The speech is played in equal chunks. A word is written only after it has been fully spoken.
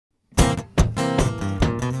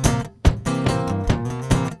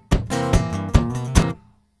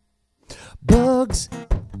bugs,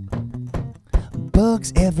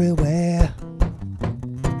 bugs everywhere.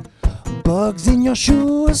 Bugs in your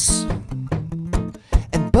shoes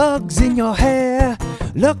and bugs in your hair.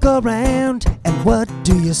 Look around and what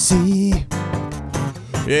do you see?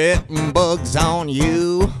 Yeah, bugs on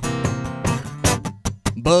you,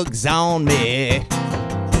 bugs on me.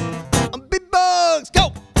 Big bugs,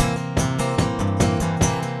 go!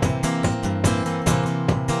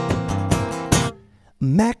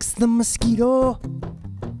 Max the mosquito,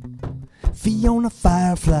 Fiona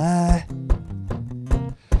firefly,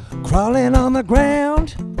 crawling on the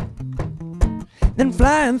ground, then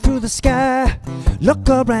flying through the sky. Look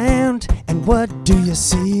around and what do you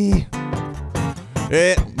see?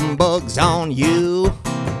 Bugs on you,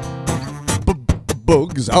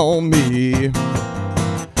 bugs on me.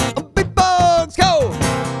 Big bugs, go!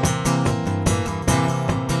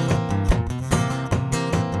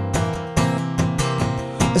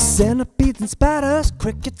 Centipedes and spiders,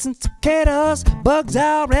 crickets and cicadas. Bugs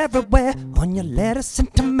are everywhere on your lettuce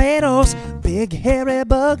and tomatoes. Big hairy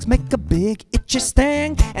bugs make a big itchy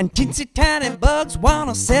sting, and teensy tiny bugs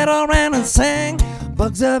wanna sit around and sing.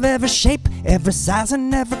 Bugs of every shape, every size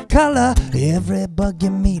and every color. Every bug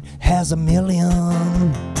you meet has a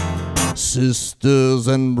million sisters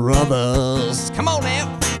and brothers. Come on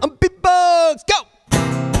now, big bugs, go!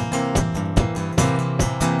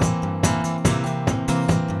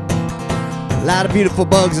 A lot of beautiful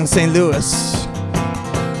bugs in St. Louis.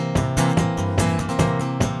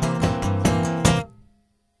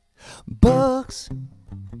 Bugs,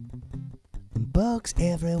 bugs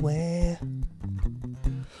everywhere.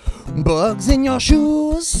 Bugs in your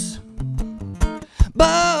shoes,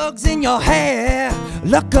 bugs in your hair.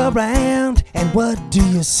 Look around and what do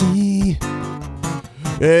you see?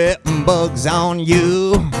 Bugs on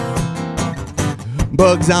you,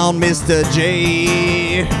 bugs on Mr.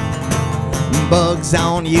 J. Bugs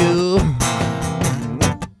on you,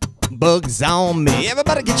 bugs on me.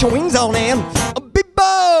 Everybody get your wings on them. Big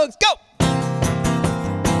bugs, go!